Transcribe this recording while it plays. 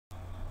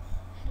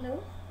Hello,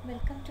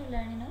 welcome to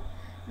Learning.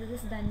 This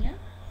is Danya.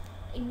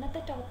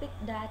 ഇന്നത്തെ topic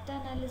data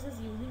analysis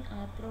using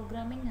R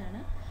programming ആണ്.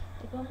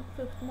 ഇപ്പം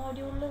fifth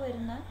മോഡ്യൂളിൽ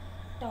വരുന്ന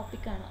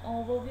ടോപ്പിക്കാണ്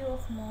overview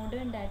of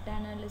modern data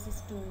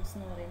analysis tools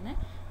എന്ന്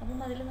പറയുന്നത്. അപ്പം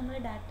അതിൽ നമ്മൾ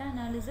data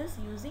analysis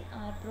using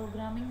R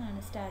programming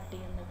ആണ് സ്റ്റാർട്ട്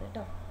ചെയ്യുന്നത്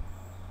കേട്ടോ.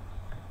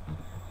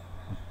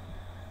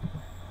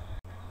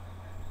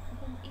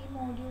 അപ്പം ഈ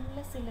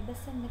മോഡ്യൂളിലെ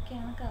സിലബസ്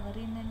എന്തൊക്കെയാണ് കവർ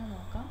ചെയ്യുന്നതെന്ന്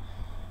നോക്കാം.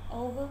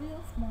 Overview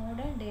of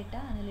modern data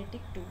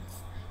analytic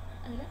tools.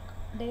 അതിൽ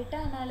data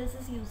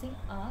analysis using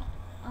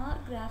R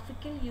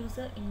graphical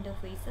user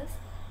interfaces,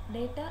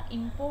 data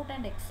import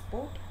and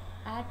export,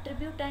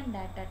 attribute and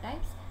data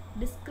types,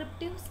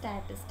 descriptive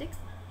statistics,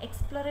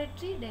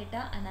 exploratory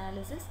data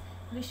analysis,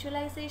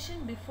 visualization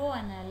before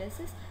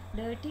analysis,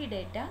 dirty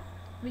data,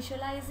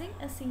 visualizing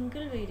a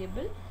single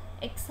variable,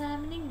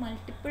 examining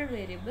multiple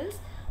variables,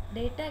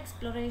 data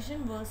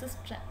exploration versus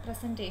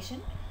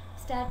presentation,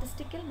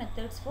 statistical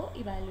methods for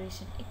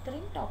evaluation.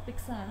 ഇത്രയും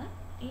topics ആണ്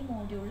ഈ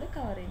മോഡ്യൂളിൽ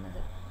cover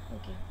ചെയ്യുന്നത്.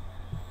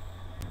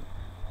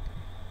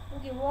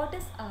 Okay, what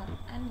is R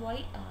and why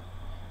R?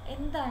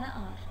 എന്താണ്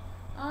R?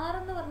 R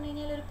എന്ന് പറഞ്ഞു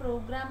കഴിഞ്ഞാൽ ഒരു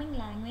പ്രോഗ്രാമിംഗ്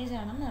ലാംഗ്വേജ്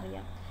ആണെന്ന്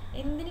അറിയാം.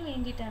 എന്തിനു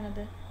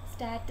വേണ്ടിയിട്ടാണത്?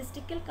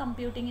 സ്റ്റാറ്റിസ്റ്റിക്കൽ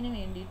കമ്പ്യൂട്ടിങ്ങിന്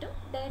വേണ്ടിയിട്ടും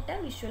ഡാറ്റ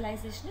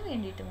വിഷ്വലൈസേഷന്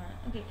വേണ്ടിയിട്ടുമാണ്.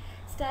 ഓക്കെ,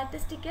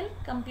 സ്റ്റാറ്റിസ്റ്റിക്കൽ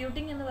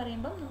കമ്പ്യൂട്ടിംഗ് എന്ന്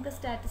പറയുമ്പം നമുക്ക്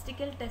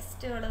സ്റ്റാറ്റിസ്റ്റിക്കൽ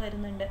ടെസ്റ്റുകൾ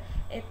വരുന്നുണ്ട്.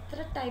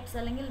 എത്ര ടൈപ്സ്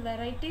അല്ലെങ്കിൽ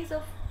varieties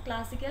of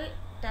classical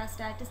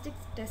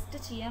statistics test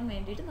ചെയ്യാൻ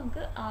വേണ്ടിയിട്ട്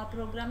നമുക്ക് R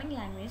പ്രോഗ്രാമിംഗ്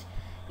ലാംഗ്വേജ്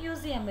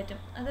യൂസ് ചെയ്യാൻ പറ്റും.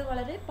 അത്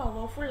വളരെ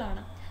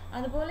പവർഫുള്ളാണ്.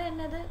 അതുപോലെ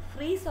തന്നെ അത്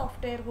ഫ്രീ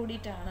സോഫ്റ്റ്വെയർ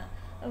കൂടിയിട്ടാണ്.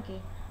 ഓക്കെ,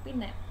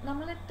 പിന്നെ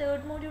നമ്മൾ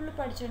തേർഡ് മോഡ്യൂളിൽ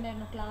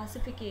പഠിച്ചിട്ടുണ്ടായിരുന്നു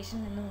ക്ലാസിഫിക്കേഷൻ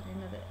എന്ന്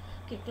പറയുന്നത്.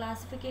 ഓക്കെ,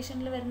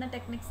 ക്ലാസിഫിക്കേഷനിൽ വരുന്ന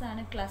ടെക്നിക്സ്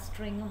ആണ്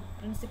ക്ലസ്റ്ററിങ്ങും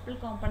പ്രിൻസിപ്പൽ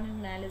കോമ്പണൻറ്റ്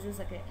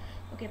അനാലിസിസ് ഒക്കെ.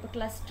 ഓക്കെ, അപ്പോൾ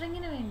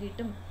ക്ലസ്റ്ററിങ്ങിന്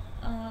വേണ്ടിയിട്ടും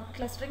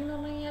ക്ലസ്റ്ററിംഗ് എന്ന്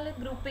പറഞ്ഞു കഴിഞ്ഞാൽ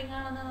ഗ്രൂപ്പിംഗ്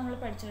ആണെന്ന് നമ്മൾ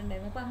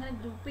പഠിച്ചിട്ടുണ്ടായിരുന്നു. അപ്പോൾ അങ്ങനെ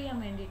ഗ്രൂപ്പ് ചെയ്യാൻ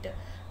വേണ്ടിയിട്ട്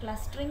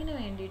ക്ലസ്റ്ററിങ്ങിന്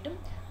വേണ്ടിയിട്ടും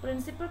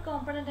പ്രിൻസിപ്പൽ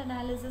കോമ്പണൻറ്റ്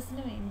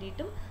അനാലിസിസിന്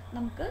വേണ്ടിയിട്ടും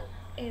നമുക്ക്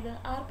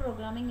ആർ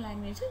പ്രോഗ്രാമിംഗ്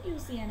ലാംഗ്വേജ്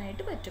യൂസ്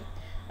ചെയ്യാനായിട്ട് പറ്റും.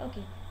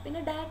 ഓക്കെ, പിന്നെ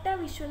ഡാറ്റ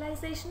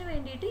വിഷ്വലൈസേഷന്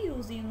വേണ്ടിയിട്ട്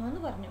യൂസ് ചെയ്യുന്നു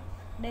എന്ന് പറഞ്ഞു.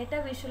 ഡാറ്റ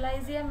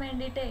വിഷ്വലൈസ് ചെയ്യാൻ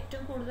വേണ്ടിയിട്ട്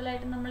ഏറ്റവും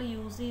കൂടുതലായിട്ട് നമ്മൾ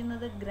യൂസ്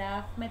ചെയ്യുന്നത്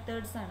ഗ്രാഫ്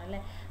മെത്തേഡ്സ് ആണല്ലേ.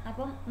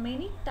 അപ്പം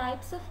many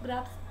types of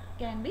graphs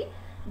can be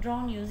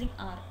drone using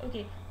R.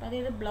 Okay, അപ്പോൾ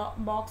അതായത്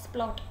box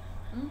plot,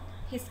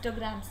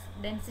 ഹിസ്റ്റോഗ്രാംസ്,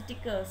 density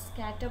curves,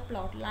 scatter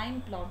plot, line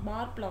plot,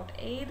 bar plot,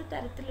 ഏത്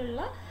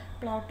തരത്തിലുള്ള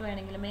പ്ലോട്ട്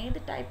വേണമെങ്കിലും ഏത്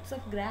ടൈപ്സ്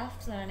ഓഫ്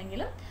ഗ്രാഫ്സ്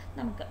വേണമെങ്കിലും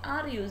നമുക്ക്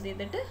ആർ യൂസ്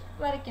ചെയ്തിട്ട്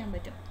വരയ്ക്കാൻ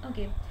പറ്റും.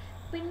 ഓക്കെ,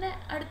 പിന്നെ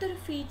അടുത്തൊരു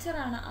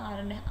ഫീച്ചറാണ്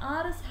ആറിൻ്റെ.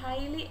 R is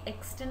highly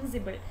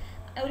extensible.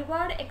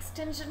 ഒരുപാട്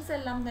എക്സ്റ്റെൻഷൻസ്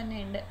എല്ലാം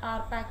തന്നെയുണ്ട്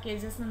ആർ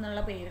പാക്കേജസ്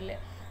എന്നുള്ള പേരിൽ.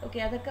 ഓക്കെ,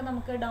 അതൊക്കെ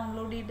നമുക്ക്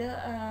ഡൗൺലോഡ് ചെയ്ത്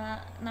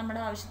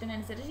നമ്മുടെ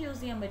ആവശ്യത്തിനനുസരിച്ച്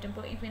യൂസ് ചെയ്യാൻ പറ്റും.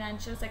 ഇപ്പോൾ ഈ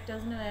ഫിനാൻഷ്യൽ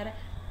സെക്ടേഴ്സിന് വേറെ,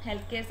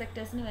 ഹെൽത്ത് കെയർ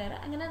സെക്ടേഴ്സിന് വേറെ,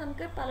 അങ്ങനെ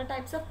നമുക്ക് പല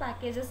ടൈപ്സ് ഓഫ്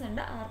പാക്കേജസ്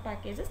ഉണ്ട് R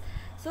packages.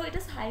 So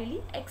it is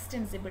highly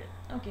extensible.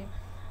 Okay,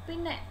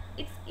 പിന്നെ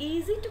it's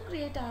easy to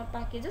create R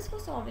packages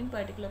four solving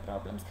particular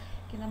problems.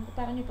 Okay, നമുക്ക്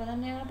പറഞ്ഞു, ഇപ്പോൾ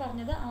തന്നെയാണ്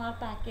പറഞ്ഞത് ആർ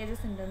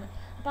പാക്കേജസ് ഉണ്ടെന്ന്.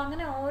 അപ്പോൾ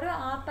അങ്ങനെ ഓരോ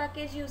ആർ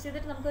പാക്കേജ് യൂസ്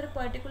ചെയ്തിട്ട് നമുക്കൊരു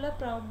പെർട്ടിക്കുലർ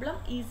പ്രോബ്ലം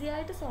ഈസി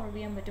ആയിട്ട് സോൾവ്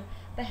ചെയ്യാൻ പറ്റും.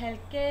 ഇപ്പോൾ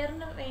ഹെൽത്ത്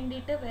കെയറിന്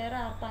വേണ്ടിയിട്ട് വേറെ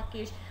ആർ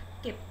പാക്കേജ്,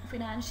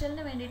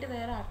 ഫിനാൻഷ്യലിന് വേണ്ടിയിട്ട്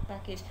വേറെ ആർ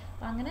പാക്കേജ്,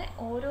 അപ്പോൾ അങ്ങനെ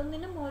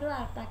ഓരോന്നിനും ഓരോ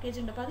ആർ പാക്കേജ്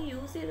ഉണ്ട്. അപ്പോൾ അത്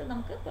യൂസ് ചെയ്ത്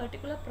നമുക്ക്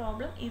പെർട്ടിക്കുലർ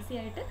പ്രോബ്ലം ഈസി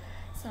ആയിട്ട്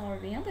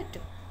സോൾവ് ചെയ്യാൻ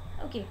പറ്റും.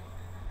 Okay,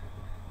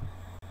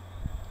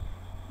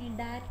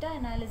 data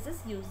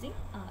analysis using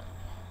R.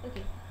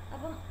 Okay,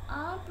 അപ്പം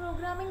ആർ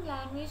പ്രോഗ്രാമിംഗ്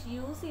ലാംഗ്വേജ്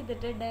യൂസ്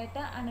ചെയ്തിട്ട് ഡാറ്റ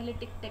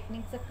അനലിറ്റിക്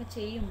ടെക്നിക്സ് ഒക്കെ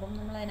ചെയ്യുമ്പം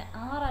നമ്മളതിനെ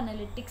ആർ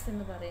അനലിറ്റിക്സ്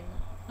എന്ന് പറയുന്നു.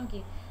 ഓക്കെ,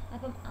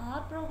 അപ്പം ആർ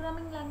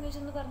പ്രോഗ്രാമിംഗ് ലാംഗ്വേജ്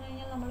എന്ന് പറഞ്ഞു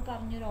കഴിഞ്ഞാൽ നമ്മൾ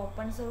പറഞ്ഞൊരു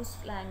ഓപ്പൺ സോഴ്സ്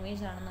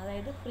ലാംഗ്വേജ് ആണെന്ന്,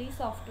 അതായത് ഫ്രീ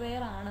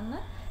സോഫ്റ്റ്വെയർ ആണെന്ന്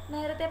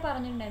നേരത്തെ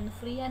പറഞ്ഞിട്ടുണ്ടായിരുന്നു.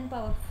 Free and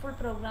powerful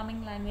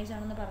programming language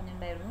ആണെന്ന്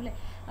പറഞ്ഞിട്ടുണ്ടായിരുന്നു അല്ലേ.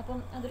 അപ്പം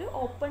അതൊരു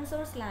ഓപ്പൺ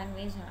സോഴ്സ്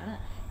ലാംഗ്വേജ് ആണ്.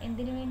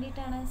 എന്തിനു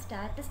വേണ്ടിയിട്ടാണ്?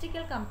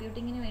 സ്റ്റാറ്റിസ്റ്റിക്കൽ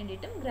കമ്പ്യൂട്ടിങ്ങിന്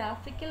വേണ്ടിയിട്ടും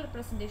ഗ്രാഫിക്കൽ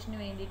റിപ്രസെൻറ്റേഷന്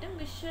വേണ്ടിയിട്ടും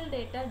വിഷ്വൽ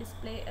ഡേറ്റ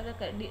ഡിസ്പ്ലേ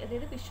അതൊക്കെ,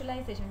 അതായത്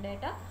വിഷ്വലൈസേഷൻ,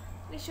 ഡാറ്റ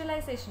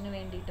വിഷ്വലൈസേഷന്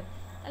വേണ്ടിയിട്ടും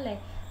അല്ലേ.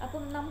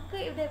 അപ്പം നമുക്ക്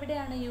ഇവിടെ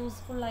എവിടെയാണ്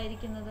യൂസ്ഫുൾ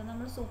ആയിരിക്കുന്നത്?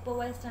 നമ്മൾ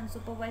സൂപ്പർവൈസ്ഡ്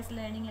അൺസൂപ്പർവൈസ്ഡ്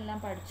ലേണിംഗ് എല്ലാം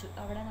പഠിച്ചു.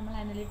 അവിടെ നമ്മൾ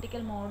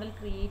അനലിറ്റിക്കൽ മോഡൽ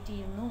ക്രിയേറ്റ്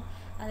ചെയ്യുന്നു,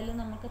 അതിൽ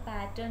നമുക്ക്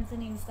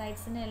പാറ്റേൺസിന്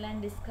ഇൻസൈറ്റ്സിനെ എല്ലാം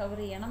ഡിസ്കവർ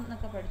ചെയ്യണം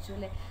എന്നൊക്കെ പഠിച്ചു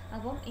അല്ലേ.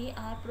 അപ്പം ഈ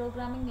ആർ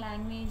പ്രോഗ്രാമിംഗ്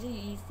ലാംഗ്വേജ്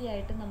ഈസി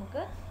ആയിട്ട്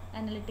നമുക്ക്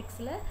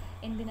അനലിറ്റിക്സിൽ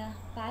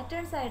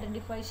പാറ്റേൺസ്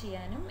ഐഡൻറ്റിഫൈ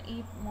ചെയ്യാനും ഈ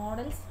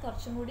മോഡൽസ്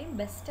കുറച്ചും കൂടി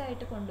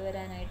ബെസ്റ്റായിട്ട്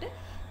കൊണ്ടുവരാനായിട്ട്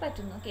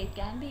പറ്റുന്നു. Okay, it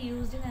can be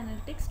used in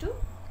analytics to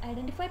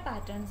identify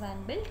patterns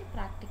and build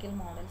practical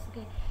models.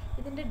 Okay,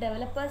 ഇതിൻ്റെ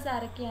ഡെവലപ്പേഴ്സ്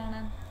ആരൊക്കെയാണ്?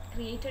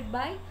 Created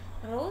by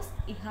rose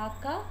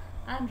ഇഹാക്ക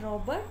and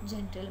Robert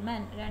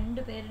gentleman.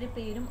 രണ്ട് പേരുടെ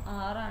പേരും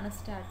ആറാണ്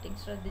സ്റ്റാർട്ടിങ്,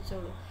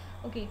 ശ്രദ്ധിച്ചോളൂ.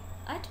 Okay,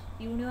 at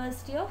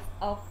university of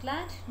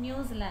Auckland,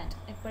 New Zealand.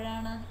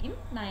 എപ്പോഴാണ്? ഇൻ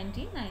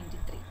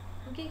 1993.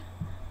 ഓക്കെ,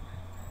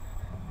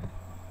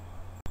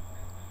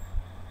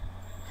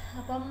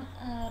 അപ്പം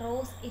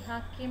rose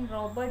ഇഹാക്കയും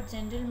Robert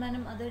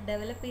ജെന്റിൽമാനും അത്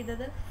ഡെവലപ്പ്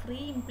ചെയ്തത് free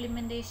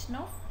implementation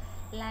of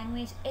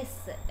language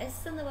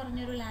S എന്ന്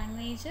പറഞ്ഞൊരു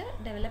ലാംഗ്വേജ്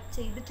ഡെവലപ്പ്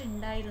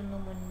ചെയ്തിട്ടുണ്ടായിരുന്നു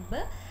മുൻപ്.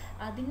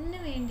 അതിന്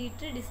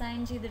വേണ്ടിയിട്ട് ഡിസൈൻ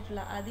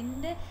ചെയ്തിട്ടുള്ള,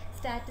 അതിൻ്റെ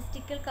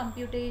സ്റ്റാറ്റിസ്റ്റിക്കൽ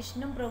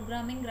കമ്പ്യൂട്ടേഷനും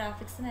പ്രോഗ്രാമിംഗ്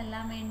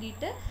ഗ്രാഫിക്സിനെല്ലാം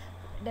വേണ്ടിയിട്ട്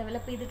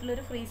ഡെവലപ്പ്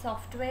ചെയ്തിട്ടുള്ളൊരു ഫ്രീ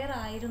സോഫ്റ്റ്വെയർ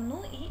ആയിരുന്നു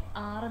ഈ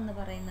ആർ എന്ന്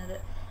പറയുന്നത്.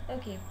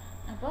 ഓക്കെ,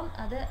 അപ്പം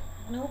അത്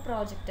GNU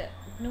പ്രോജക്റ്റ്,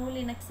 GNU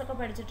ലിനക്സ് ഒക്കെ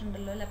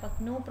പഠിച്ചിട്ടുണ്ടല്ലോ അല്ലേ? അപ്പോൾ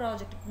GNU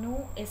പ്രോജക്റ്റ്, GNU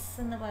എസ്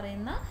എന്ന്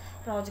പറയുന്ന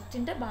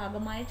പ്രോജക്റ്റിൻ്റെ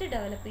ഭാഗമായിട്ട്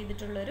ഡെവലപ്പ്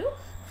ചെയ്തിട്ടുള്ളൊരു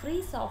ഫ്രീ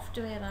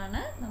സോഫ്റ്റ്വെയർ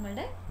ആണ്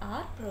നമ്മളുടെ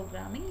ആർ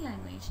പ്രോഗ്രാമിംഗ്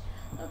ലാംഗ്വേജ്.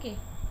 ഓക്കെ,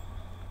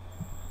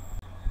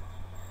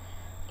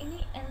 ഇനി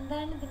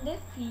എന്താണ് ഇതിൻ്റെ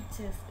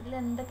ഫീച്ചേഴ്സ്, ഇതിൽ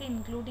എന്തൊക്കെ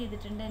ഇൻക്ലൂഡ്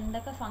ചെയ്തിട്ടുണ്ട്,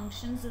 എന്തൊക്കെ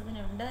ഫങ്ഷൻസ്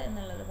ഇതിനുണ്ട്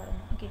എന്നുള്ളത്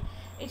പറഞ്ഞു. Okay,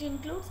 it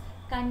includes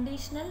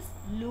conditionals,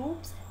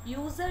 loops,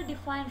 user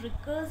defined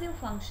recursive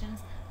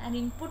functions and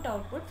input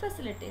output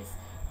facilities.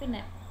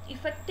 പിന്നെ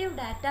effective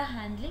data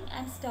handling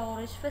and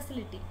storage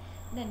facility.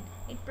 Then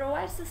it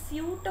provides a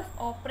suite of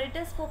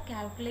operators for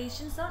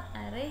calculations on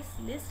arrays,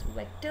 lists,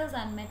 vectors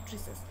and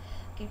matrices.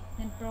 Okay,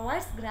 then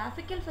provides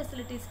graphical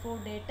facilities for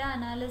data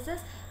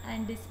analysis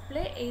and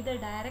display either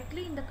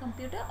directly in the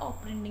computer or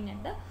printing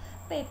at the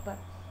paper.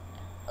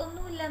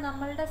 ഒന്നുമില്ല,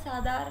 നമ്മളുടെ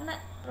സാധാരണ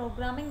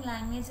programming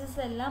languages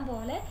എല്ലാം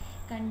പോലെ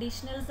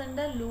conditionals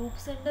ഉണ്ട്,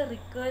 loops ഉണ്ട്,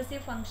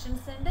 recursive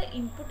functions ഉണ്ട്,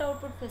 input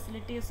output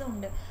ഫെസിലിറ്റീസും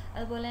ഉണ്ട്.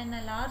 അതുപോലെ തന്നെ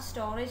ലാർജ്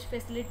സ്റ്റോറേജ്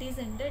ഫെസിലിറ്റീസ്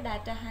ഉണ്ട്.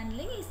 ഡാറ്റ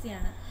ഹാൻഡ്ലിംഗ്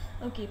ഈസിയാണ്.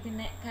 ഓക്കെ,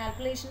 പിന്നെ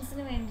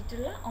കാൽക്കുലേഷൻസിന്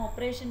വേണ്ടിയിട്ടുള്ള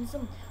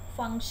ഓപ്പറേഷൻസും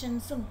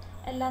ഫങ്ഷൻസും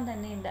എല്ലാം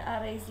തന്നെയുണ്ട്.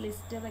 അറേസ്,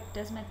 ലിസ്റ്റ്,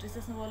 വെക്ടേഴ്സ്,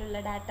 മെട്രിസസ് പോലുള്ള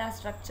ഡാറ്റ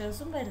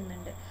സ്ട്രക്ചേഴ്സും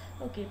വരുന്നുണ്ട്.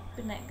 ഓക്കെ,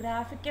 പിന്നെ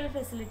ഗ്രാഫിക്കൽ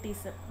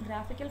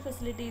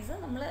ഫെസിലിറ്റീസ്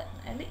നമ്മൾ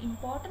അതിൽ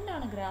ഇമ്പോർട്ടൻ്റ്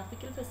ആണ്.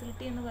 ഗ്രാഫിക്കൽ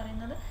ഫെസിലിറ്റി എന്ന്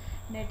പറയുന്നത്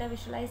ഡാറ്റ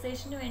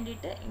വിഷ്വലൈസേഷന്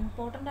വേണ്ടിയിട്ട്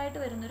ഇമ്പോർട്ടൻ്റ് ആയിട്ട്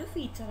വരുന്നൊരു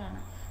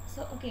ഫീച്ചറാണ്.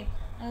 സോ ഓക്കെ,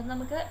 അത്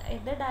നമുക്ക്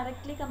ഇത്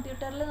ഡയറക്റ്റ്ലി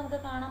കമ്പ്യൂട്ടറിൽ നമുക്ക്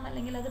കാണാം,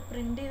 അല്ലെങ്കിൽ അത്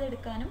പ്രിൻ്റ്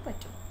ചെയ്തെടുക്കാനും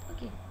പറ്റും.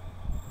 ഓക്കെ,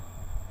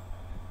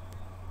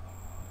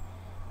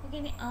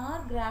 ഇനി R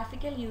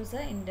graphical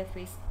user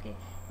interface. Okay,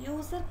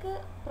 യൂസർക്ക്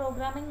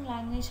programming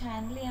language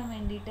handle ചെയ്യാൻ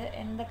വേണ്ടിയിട്ട്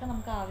എന്തൊക്കെ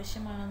നമുക്ക്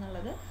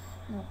ആവശ്യമാണെന്നുള്ളത്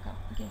നോക്കാം.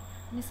 ഓക്കെ,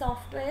 ഇനി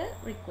സോഫ്റ്റ്വെയർ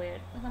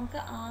റിക്വയർഡ്. അപ്പോൾ നമുക്ക്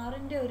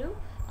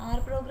ആർ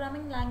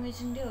പ്രോഗ്രാമിംഗ്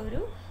ലാംഗ്വേജിൻ്റെ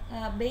ഒരു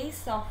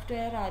ബേസ്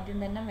സോഫ്റ്റ്വെയർ ആദ്യം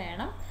തന്നെ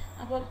വേണം.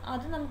 അപ്പം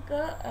അത് നമുക്ക്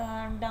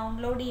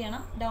ഡൗൺലോഡ്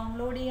ചെയ്യണം.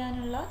 ഡൗൺലോഡ്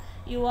ചെയ്യാനുള്ള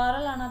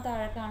URL ആണ്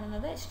താഴെ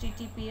കാണുന്നത്.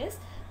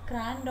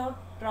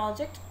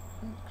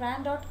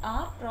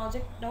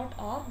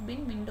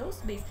 https://cran.r/project.org/bin/windows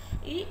base.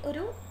 ഈ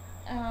ഒരു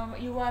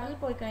URL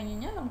പോയി കഴിഞ്ഞ്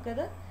കഴിഞ്ഞാൽ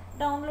നമുക്കത്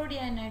ഡൗൺലോഡ്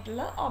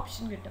ചെയ്യാനായിട്ടുള്ള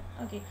ഓപ്ഷൻ കിട്ടും.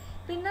 ഓക്കെ,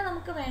 പിന്നെ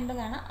നമുക്ക്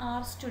വേണ്ടതാണ്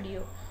ആർ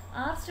സ്റ്റുഡിയോ.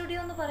 ആർ സ്റ്റുഡിയോ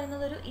എന്ന്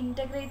പറയുന്നത് ഒരു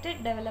ഇൻ്റഗ്രേറ്റഡ്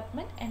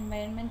ഡെവലപ്മെൻറ്റ്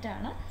എൻവയൺമെൻ്റ്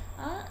ആണ്.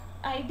 ആ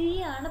IDE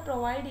ആണ്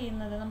പ്രൊവൈഡ്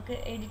ചെയ്യുന്നത്. നമുക്ക്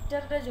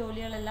എഡിറ്ററുടെ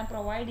ജോലികളെല്ലാം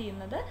പ്രൊവൈഡ്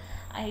ചെയ്യുന്നത്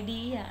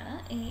IDE ആണ്.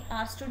 ഈ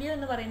ആർ സ്റ്റുഡിയോ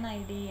എന്ന് പറയുന്ന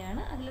IDE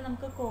ആണ്. അതിൽ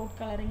നമുക്ക് കോഡ്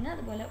കളറിങ്,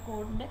 അതുപോലെ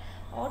കോഡിൻ്റെ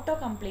ഓട്ടോ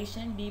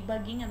കംപ്ലീഷൻ,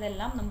 ഡീബഗ്ഗിങ്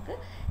അതെല്ലാം നമുക്ക്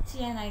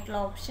ചെയ്യാനായിട്ടുള്ള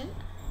option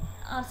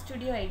R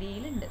studio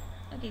IDEയിലുണ്ട്.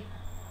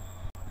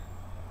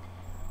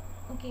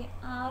 Okay,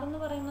 R എന്ന്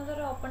പറയുന്നത്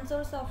ഒരു ഓപ്പൺ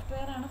സോഴ്സ്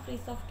സോഫ്റ്റ്വെയർ ആണ്, ഫ്രീ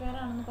സോഫ്റ്റ്വെയർ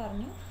ആണെന്ന്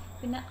പറഞ്ഞു.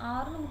 പിന്നെ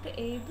ആർ നമുക്ക്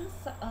ഏത്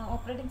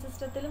ഓപ്പറേറ്റിംഗ്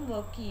സിസ്റ്റത്തിലും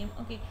വർക്ക് ചെയ്യും.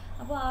 ഓക്കെ,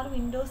 അപ്പോൾ ആർ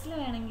വിൻഡോസിൽ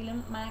വേണമെങ്കിലും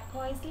മാക്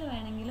OSൽ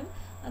വേണമെങ്കിലും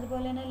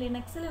അതുപോലെ തന്നെ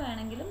ലിനക്സിൽ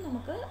വേണമെങ്കിലും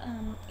നമുക്ക്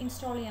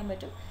ഇൻസ്റ്റാൾ ചെയ്യാൻ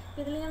പറ്റും.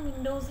 അപ്പോൾ ഇതിൽ ഞാൻ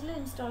വിൻഡോസിൽ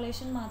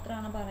ഇൻസ്റ്റാളേഷൻ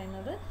മാത്രമാണ്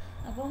പറയുന്നത്.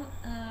 അപ്പം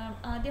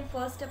ആദ്യം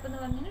ഫസ്റ്റ് സ്റ്റെപ്പ് എന്ന്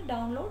പറഞ്ഞാൽ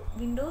download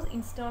Windows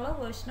installer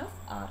version of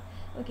R.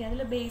 Okay,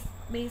 അതിൽ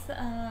ബേസ്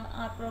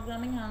ആർ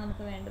പ്രോഗ്രാമിംഗ് ആണ്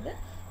നമുക്ക് വേണ്ടത്.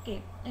 Okay,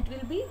 it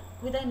will be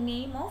with a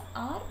name of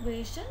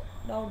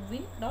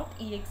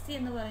r/version.win.exe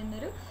എന്ന്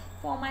പറയുന്നൊരു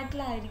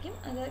ഫോമാറ്റിലായിരിക്കും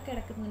അത്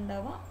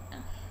കിടക്കുന്നുണ്ടാവുക.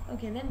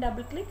 Okay, then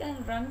double click and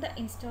run the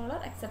installer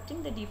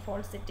accepting the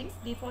default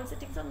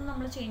settings ഒന്നും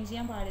നമ്മൾ change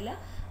ചെയ്യാൻ പാടില്ല.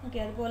 ഓക്കെ,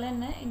 അതുപോലെ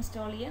തന്നെ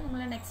ഇൻസ്റ്റാൾ ചെയ്യുക.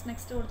 നമ്മൾ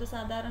നെക്സ്റ്റ് കൊടുത്ത്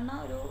സാധാരണ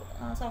ഒരു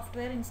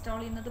സോഫ്റ്റ്വെയർ ഇൻസ്റ്റാൾ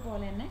ചെയ്യുന്നത്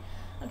പോലെ തന്നെ.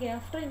 Okay,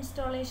 after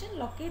installation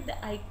locate the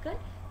icon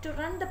to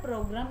run the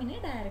programme in A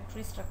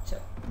directory structure.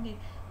 Okay,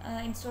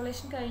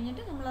 installation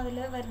കഴിഞ്ഞിട്ട് നമ്മൾ അതിൽ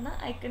വരുന്ന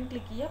ഐക്കൺ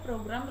ക്ലിക്ക് ചെയ്യുക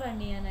പ്രോഗ്രാം റൺ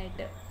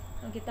ചെയ്യാനായിട്ട്.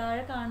 ഓക്കെ,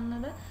 താഴെ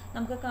കാണുന്നത്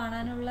നമുക്ക്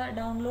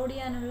ഡൗൺലോഡ്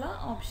ചെയ്യാനുള്ള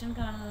ഓപ്ഷൻ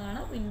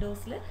കാണുന്നതാണ്.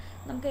 വിൻഡോസിൽ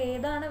നമുക്ക്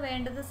ഏതാണ്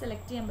വേണ്ടത്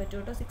സെലക്ട് ചെയ്യാൻ പറ്റും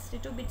കേട്ടോ.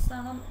 62 bits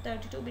ആണോ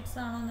 32 bits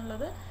ആണോ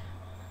എന്നുള്ളത്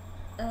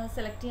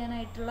സെലക്ട്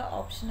ചെയ്യാനായിട്ടുള്ള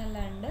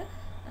ഓപ്ഷനെല്ലാം ഉണ്ട്.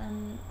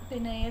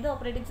 പിന്നെ ഏത്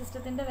ഓപ്പറേറ്റിംഗ്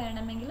സിസ്റ്റത്തിൻ്റെ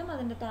വേണമെങ്കിലും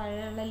അതിൻ്റെ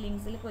താഴെയുള്ള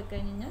ലിങ്ക്സിൽ പോയി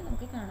കഴിഞ്ഞ് കഴിഞ്ഞാൽ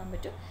നമുക്ക് കാണാൻ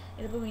പറ്റും.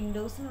 ഇതിപ്പോൾ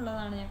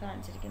വിൻഡോസിനുള്ളതാണ് ഞാൻ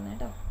കാണിച്ചിരിക്കുന്നത്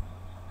കേട്ടോ.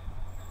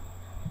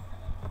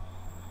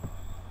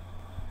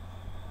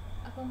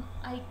 അപ്പം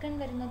ഐക്കൺ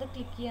വരുന്നത്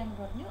ക്ലിക്ക് ചെയ്യാന്ന്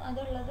പറഞ്ഞു.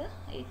 അതുള്ളത്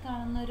ഈ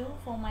കാണുന്ന ഒരു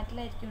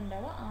ഫോമാറ്റിലായിരിക്കും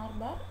ഉണ്ടാവുക.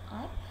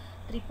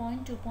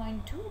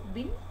 r/3.2.2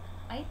 bin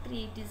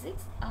i386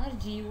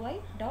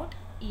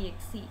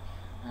 rgui.exe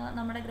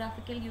നമ്മുടെ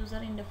ഗ്രാഫിക്കൽ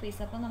യൂസർ ഇൻ്റർഫേസ്.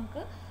 അപ്പോൾ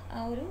നമുക്ക്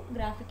ഒരു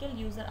ഗ്രാഫിക്കൽ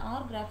യൂസർ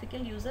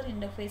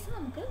ഇൻ്റർഫേസ്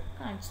നമുക്ക്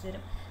കാണിച്ചു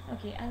തരും.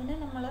 ഓക്കെ, അതിനെ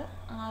നമ്മൾ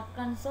ആർ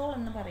കൺസോൾ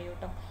എന്ന് പറയും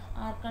കേട്ടോ.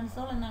 ആർ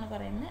കൺസോൾ എന്നാണ്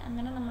പറയുന്നത്.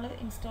 അങ്ങനെ നമ്മൾ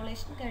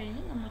ഇൻസ്റ്റാളേഷൻ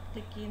കഴിഞ്ഞ് നമ്മൾ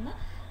ക്ലിക്ക് ചെയ്യുന്ന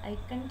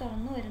ഐക്കൺ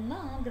തുറന്നു വരുന്ന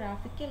ആ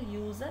ഗ്രാഫിക്കൽ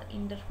യൂസർ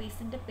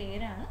ഇൻ്റർഫേസിൻ്റെ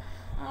പേരാണ്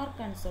ആർ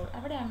കൺസോൾ.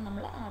 അവിടെയാണ്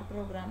നമ്മൾ ആർ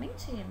പ്രോഗ്രാമിംഗ്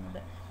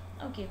ചെയ്യുന്നത്.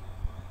 ഓക്കെ,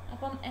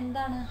 അപ്പം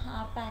എന്താണ്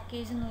ആർ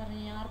പാക്കേജ് എന്ന് പറഞ്ഞു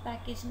കഴിഞ്ഞാൽ, ആർ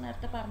പാക്കേജ്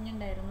നേരത്തെ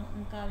പറഞ്ഞിട്ടുണ്ടായിരുന്നു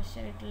നമുക്ക്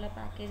ആവശ്യമായിട്ടുള്ള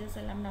പാക്കേജസ്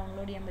എല്ലാം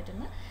ഡൗൺലോഡ് ചെയ്യാൻ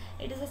പറ്റുന്ന.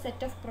 It is A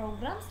set of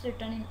programmes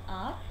written in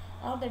R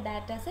or the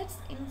data sets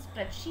in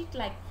spreadsheet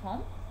like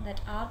form that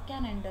R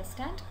can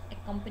understand,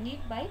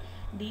 accompanied by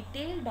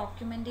detailed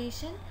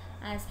documentation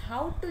as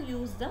how to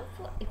use them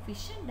for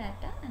efficient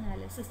data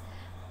analysis.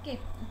 Okay.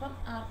 അപ്പം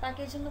R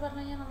package എന്ന്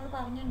പറഞ്ഞു കഴിഞ്ഞാൽ നമ്മൾ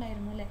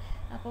പറഞ്ഞിട്ടുണ്ടായിരുന്നു അല്ലേ.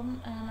 അപ്പം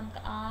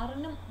നമുക്ക്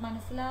ആറിനും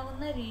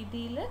മനസ്സിലാവുന്ന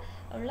രീതിയിൽ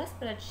ഉള്ള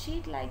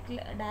സ്പ്രെഡ്ഷീറ്റ് ലൈക്ക്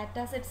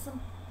ഡാറ്റാ സെറ്റ്സും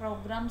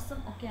പ്രോഗ്രാംസും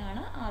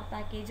ഒക്കെയാണ് ആർ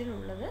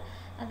പാക്കേജിലുള്ളത്.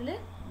 അതിൽ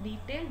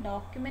ഡീറ്റെയിൽ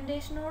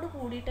ഡോക്യുമെൻറ്റേഷനോട്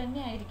കൂടിയിട്ട്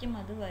തന്നെ ആയിരിക്കും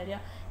അത് വരിക.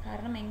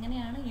 കാരണം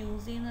എങ്ങനെയാണ്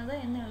യൂസ് ചെയ്യുന്നത്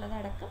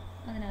എന്നുള്ളതടക്കം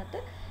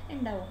അതിനകത്ത്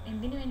ഉണ്ടാവും.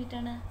 എന്തിനു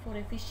വേണ്ടിയിട്ടാണ്? Four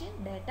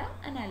efficient data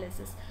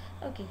analysis.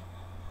 Okay.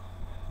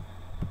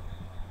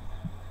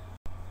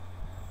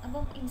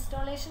 അപ്പം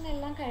ഇൻസ്റ്റാളേഷൻ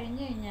എല്ലാം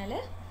കഴിഞ്ഞ് കഴിഞ്ഞാൽ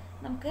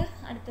നമുക്ക്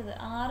അടുത്തത്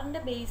ആറിൻ്റെ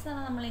ബേസാണ്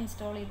നമ്മൾ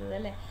ഇൻസ്റ്റാൾ ചെയ്തത്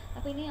അല്ലേ.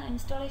 അപ്പോൾ ഇനി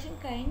ഇൻസ്റ്റാളേഷൻ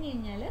കഴിഞ്ഞ്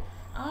കഴിഞ്ഞാൽ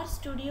ആർ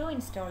സ്റ്റുഡിയോ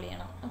ഇൻസ്റ്റാൾ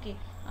ചെയ്യണം. ഓക്കെ.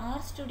 ആർ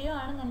സ്റ്റുഡിയോ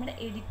ആണ് നമ്മുടെ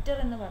എഡിറ്റർ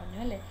എന്ന് പറഞ്ഞു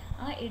അല്ലേ.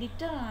 ആ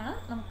എഡിറ്ററാണ്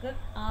നമുക്ക്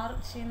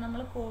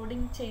നമ്മൾ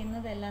കോഡിങ്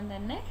ചെയ്യുന്നതെല്ലാം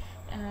തന്നെ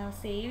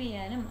സേവ്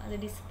ചെയ്യാനും അത്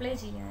ഡിസ്പ്ലേ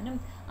ചെയ്യാനും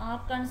ആർ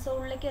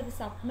കൺസോളിലേക്ക് അത്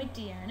സബ്മിറ്റ്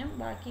ചെയ്യാനും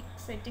ബാക്കി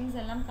സെറ്റിങ്സ്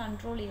എല്ലാം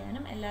കൺട്രോൾ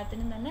ചെയ്യാനും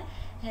എല്ലാത്തിനും തന്നെ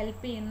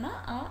ഹെൽപ്പ് ചെയ്യുന്ന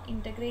ആ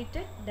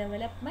ഇൻ്റഗ്രേറ്റഡ്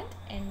ഡെവലപ്മെൻറ്റ്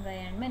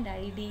എൻവയൺമെൻറ്റ്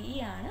IDE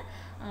ആണ്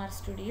ആർ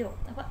സ്റ്റുഡിയോ.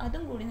 അപ്പോൾ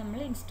അതും കൂടി നമ്മൾ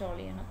ഇൻസ്റ്റാൾ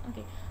ചെയ്യണം.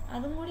 ഓക്കെ.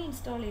 അതും കൂടി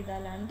ഇൻസ്റ്റാൾ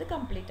ചെയ്താലാണ് ഇത്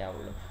കംപ്ലീറ്റ്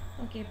ആവുള്ളൂ.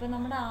 ഓക്കെ. ഇപ്പോൾ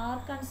നമ്മുടെ ആർ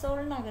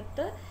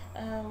കൺസോളിനകത്ത്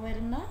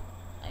വരുന്ന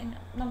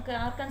നമുക്ക്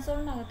ആർ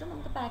കൺസോളിനകത്ത്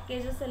നമുക്ക്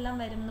പാക്കേജസ് എല്ലാം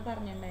വരും എന്ന്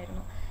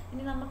പറഞ്ഞിട്ടുണ്ടായിരുന്നു.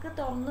 ഇനി നമുക്ക്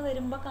തുറന്ന്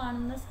വരുമ്പോൾ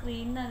കാണുന്ന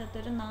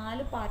സ്ക്രീനിനകത്തൊരു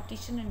 4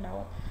 പാർട്ടീഷൻ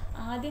ഉണ്ടാവും.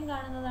 ആദ്യം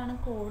കാണുന്നതാണ്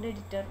കോഡ്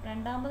എഡിറ്റർ,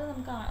 രണ്ടാമത്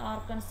നമുക്ക് ആർ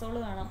കൺസോൾ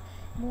കാണാം,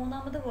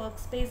 മൂന്നാമത്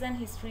വർക്ക് സ്പേസ് ആൻഡ്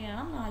ഹിസ്റ്ററി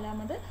കാണാം,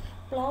 നാലാമത്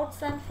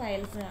പ്ലോട്ട്സ് ആൻഡ്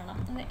ഫയൽസ് കാണാം.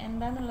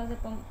 എന്താണെന്നുള്ളത്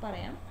ഇപ്പം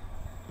പറയാം.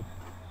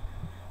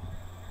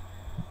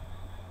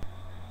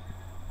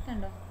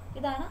 കണ്ടോ,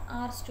 ഇതാണ്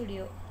R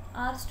studio.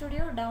 R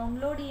studio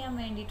download ചെയ്യാൻ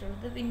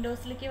വേണ്ടിയിട്ടുള്ളത്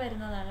വിൻഡോസിലേക്ക്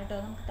വരുന്നതാണ് കേട്ടോ.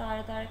 നമുക്ക്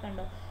താഴെ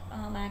കണ്ടോ,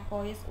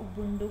 മാക്കോയസ്,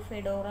 ഉബുണ്ടു,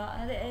 ഫെഡോറ,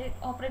 അത്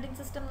ഓപ്പറേറ്റിംഗ്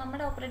സിസ്റ്റം,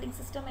 നമ്മുടെ ഓപ്പറേറ്റിംഗ്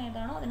സിസ്റ്റം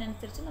ഏതാണോ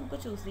അതിനനുസരിച്ച് നമുക്ക്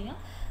ചൂസ് ചെയ്യാം.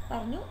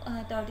 പറഞ്ഞു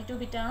 32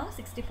 ബിറ്റ് ആണോ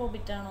 64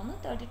 ബിറ്റ് ആണോ എന്ന്.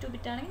 32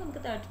 ബിറ്റ് ആണെങ്കിൽ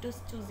നമുക്ക്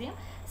 32 ചൂസ് ചെയ്യാം,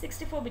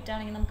 64 ബിറ്റ്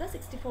ആണെങ്കിൽ നമുക്ക്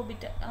 64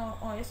 ബിറ്റ്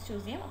OS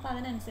ചൂസ് ചെയ്യാം. അപ്പോൾ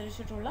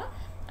അതിനനുസരിച്ചിട്ടുള്ള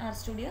ആർ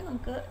സ്റ്റുഡിയോ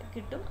നമുക്ക്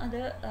കിട്ടും. അത്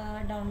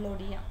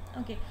ഡൗൺലോഡ് ചെയ്യാം.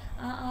 ഓക്കെ.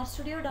 ആ ആർ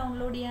സ്റ്റുഡിയോ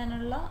ഡൗൺലോഡ്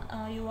ചെയ്യാനുള്ള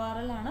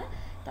URL ആണ്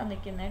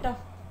തന്നിരിക്കുന്നത് കേട്ടോ.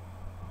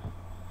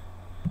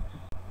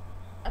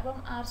 അപ്പം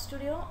ആർ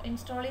സ്റ്റുഡിയോ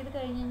ഇൻസ്റ്റാൾ ചെയ്ത്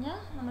കഴിഞ്ഞ് കഴിഞ്ഞാൽ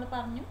നമ്മൾ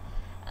പറഞ്ഞു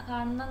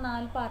കാണുന്ന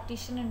 4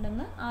 പാർട്ടീഷൻ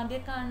ഉണ്ടെന്ന്.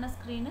 ആദ്യം കാണുന്ന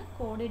സ്ക്രീന്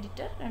കോഡ്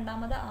എഡിറ്റർ,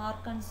 രണ്ടാമത് ആർ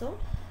കൺസോൾ,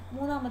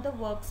 മൂന്നാമത്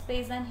വർക്ക്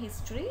സ്പേസ് ആൻഡ്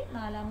ഹിസ്റ്ററി,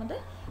 നാലാമത്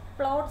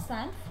plots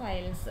and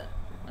files.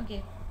 Okay.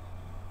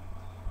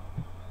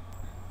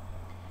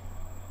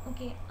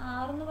 Okay.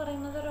 R എന്ന്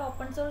പറയുന്നത് ഒരു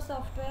ഓപ്പൺ സോഴ്സ്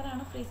സോഫ്റ്റ്വെയർ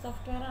ആണ്, ഫ്രീ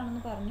സോഫ്റ്റ്വെയർ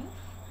ആണെന്ന് പറഞ്ഞു.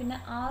 പിന്നെ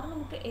ആർ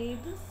നമുക്ക്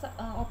ഏത്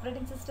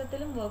ഓപ്പറേറ്റിംഗ്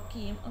സിസ്റ്റത്തിലും വർക്ക്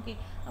ചെയ്യും. ഓക്കെ.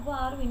 അപ്പോൾ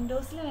ആർ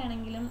വിൻഡോസിൽ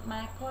വേണമെങ്കിലും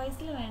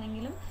മാക്കോയസിൽ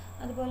വേണമെങ്കിലും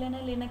അതുപോലെ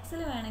തന്നെ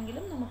ലിനക്സിൽ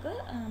വേണമെങ്കിലും നമുക്ക്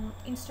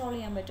ഇൻസ്റ്റാൾ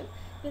ചെയ്യാൻ പറ്റും.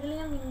 അപ്പോൾ ഇതിൽ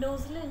ഞാൻ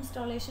വിൻഡോസിൽ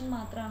ഇൻസ്റ്റാളേഷൻ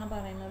മാത്രമാണ്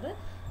പറയുന്നത്.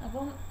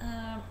 അപ്പം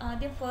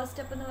ആദ്യം ഫസ്റ്റ്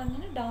സ്റ്റെപ്പ് എന്ന്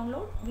പറഞ്ഞാൽ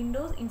download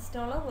Windows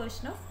installer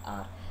version of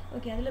R.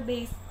 Okay. അതിൽ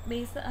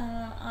ബേസ്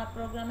ആർ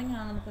പ്രോഗ്രാമിംഗ്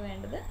ആണ് നമുക്ക്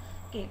വേണ്ടത്.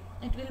 Okay.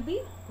 It will be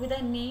with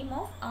a name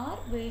of R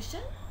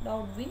version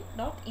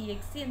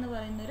 .win.exe എന്ന്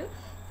പറയുന്നൊരു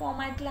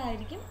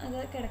ഫോമാറ്റിലായിരിക്കും അത്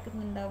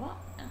കിടക്കുന്നുണ്ടാവുക.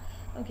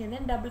 Okay.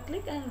 Then double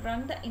click and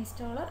run the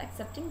installer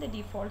accepting the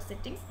default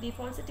settings.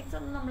 Default settings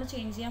ഒന്നും നമ്മൾ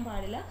change ചെയ്യാൻ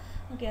പാടില്ല.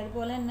 ഓക്കെ.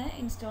 അതുപോലെ തന്നെ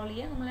ഇൻസ്റ്റാൾ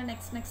ചെയ്യുക. നമ്മൾ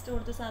നെക്സ്റ്റ്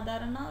കൊടുത്ത്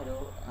സാധാരണ ഒരു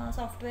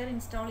സോഫ്റ്റ്വെയർ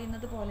ഇൻസ്റ്റാൾ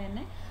ചെയ്യുന്നത് പോലെ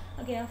തന്നെ.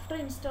 Okay. After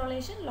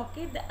installation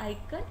locate the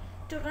icon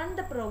to run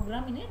the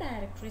programme in A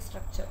directory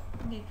structure.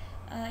 Okay.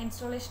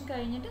 Installation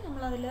കഴിഞ്ഞിട്ട്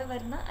നമ്മൾ അതിൽ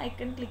വരുന്ന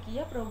ഐക്കൺ ക്ലിക്ക്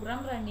ചെയ്യുക,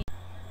 പ്രോഗ്രാം റൺ ചെയ്യുക.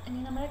 ഇനി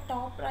നമ്മുടെ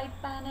top right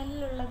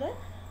പാനലിലുള്ളത്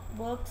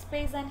work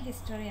space and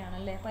history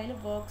ആണല്ലേ. അപ്പോൾ അതിൽ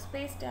വർക്ക്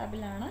സ്പേസ്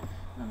ടാബിലാണ്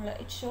നമ്മൾ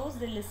it shows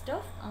the list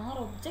of R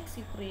objects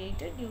U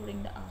created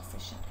during the R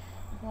session.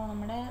 അപ്പോൾ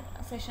നമ്മുടെ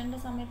സെഷൻ്റെ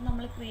സമയത്ത്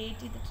നമ്മൾ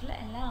ക്രിയേറ്റ് ചെയ്തിട്ടുള്ള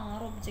എല്ലാ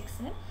ആർ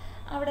ഒബ്ജക്ട്സിനും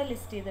അവിടെ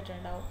ലിസ്റ്റ്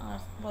ചെയ്തിട്ടുണ്ടാവും ആർ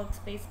വർക്ക്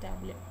സ്പേസ്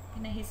ടാബിൽ.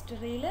 പിന്നെ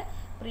ഹിസ്റ്ററിയിൽ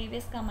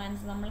പ്രീവിയസ്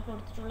കമാൻഡ്സ് നമ്മൾ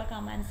കൊടുത്തിട്ടുള്ള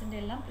കമാൻഡ്സിൻ്റെ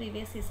എല്ലാം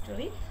പ്രീവിയസ്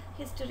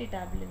ഹിസ്റ്ററി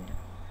ടാബിൽ വരും.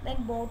 ദെൻ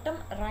ബോട്ടം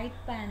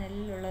റൈറ്റ്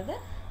പാനലിലുള്ളത്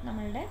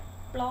നമ്മളുടെ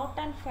പ്ലോട്ട്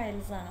ആൻഡ്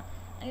ഫയൽസ് ആണ്.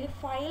 അതിൽ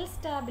files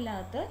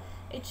ടാബിനകത്ത്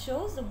it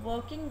shows the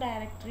working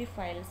directory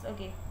files.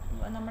 Okay.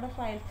 നമ്മുടെ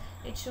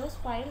it shows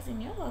files in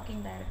your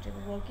working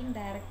directory. Working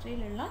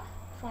ഡയറക്ടറിയിലുള്ള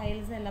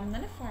files എല്ലാം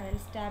തന്നെ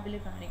ഫയൽസ് ടാബിൽ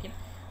കാണിക്കും.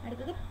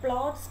 അടുത്തത്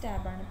പ്ലോട്ട്സ്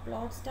ടാബാണ്.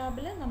 പ്ലോട്ട്സ്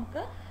ടാബിൽ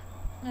നമുക്ക്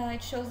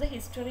it shows the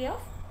history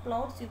of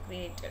plots U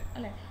created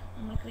അല്ലേ.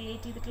 നമ്മൾ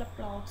ക്രിയേറ്റ് ചെയ്തിട്ടുള്ള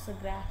പ്ലോട്ട്സ്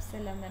ഗ്രാഫ്സ്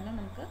എല്ലാം തന്നെ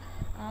നമുക്ക്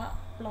ആ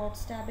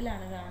പ്ലോട്ട്സ്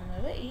ടാബിലാണ്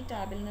കാണുന്നത്. ഈ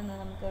ടാബിൽ നിന്ന്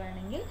നമുക്ക്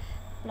വേണമെങ്കിൽ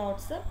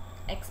പ്ലോട്ട്സ്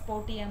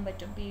എക്സ്പോർട്ട് ചെയ്യാൻ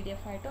പറ്റും.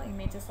 PDF ആയിട്ടോ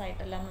ഇമേജസ്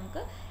ആയിട്ടെല്ലാം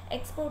നമുക്ക്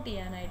എക്സ്പോർട്ട്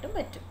ചെയ്യാനായിട്ടും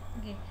പറ്റും.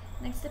 ഓക്കെ.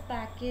 നെക്സ്റ്റ്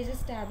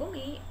പാക്കേജസ് ടാബും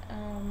ഈ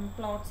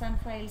പ്ലോട്ട്സ് ആൻഡ്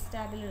ഫയൽസ്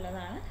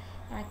ടാബിലുള്ളതാണ്.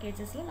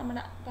 പാക്കേജസിൽ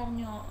നമ്മുടെ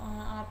പറഞ്ഞു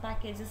ആർ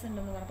പാക്കേജസ്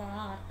ഉണ്ടെന്ന് പറഞ്ഞു.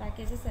 അപ്പോൾ ആ ആർ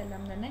പാക്കേജസ്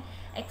എല്ലാം തന്നെ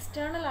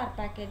എക്സ്റ്റേണൽ ആർ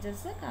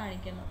പാക്കേജസ്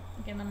കാണിക്കുന്നു.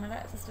 ഓക്കെ. നമ്മുടെ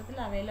സിസ്റ്റത്തിൽ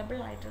അവൈലബിൾ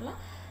ആയിട്ടുള്ള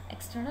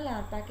എക്സ്റ്റേണൽ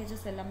ആർ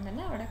പാക്കേജസ് എല്ലാം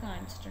തന്നെ അവിടെ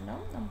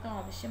കാണിച്ചിട്ടുണ്ടാവും. നമുക്ക്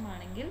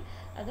ആവശ്യമാണെങ്കിൽ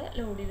അത്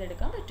ലോഡ്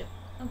ചെയ്തെടുക്കാൻ പറ്റും.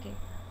 ഓക്കെ.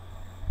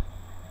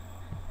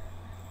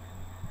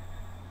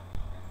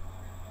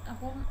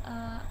 അപ്പം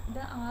ഇത്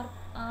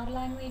ആർ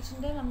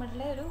ലാംഗ്വേജിൻ്റെ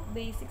നമ്മളുടെ ഒരു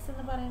ബേസിക്സ്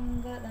എന്ന്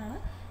പറയുന്നത് ഇതാണ്.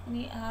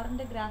 ഇനി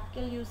ആറിൻ്റെ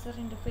ഗ്രാഫിക്കൽ യൂസർ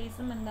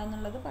ഇൻ്റർഫേസും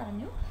എന്താണെന്നുള്ളത്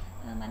പറഞ്ഞു,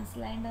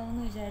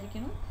 മനസ്സിലായിട്ടുണ്ടാവുമെന്ന്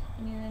വിചാരിക്കുന്നു.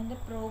 ഇനി ഇതിൻ്റെ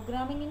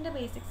പ്രോഗ്രാമിങ്ങിൻ്റെ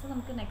ബേസിക്സ്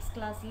നമുക്ക് നെക്സ്റ്റ്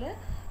ക്ലാസ്സിൽ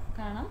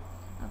കാണാം.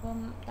 അപ്പം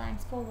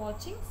thanks for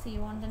watching. See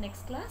you on the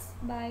next class.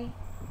 By.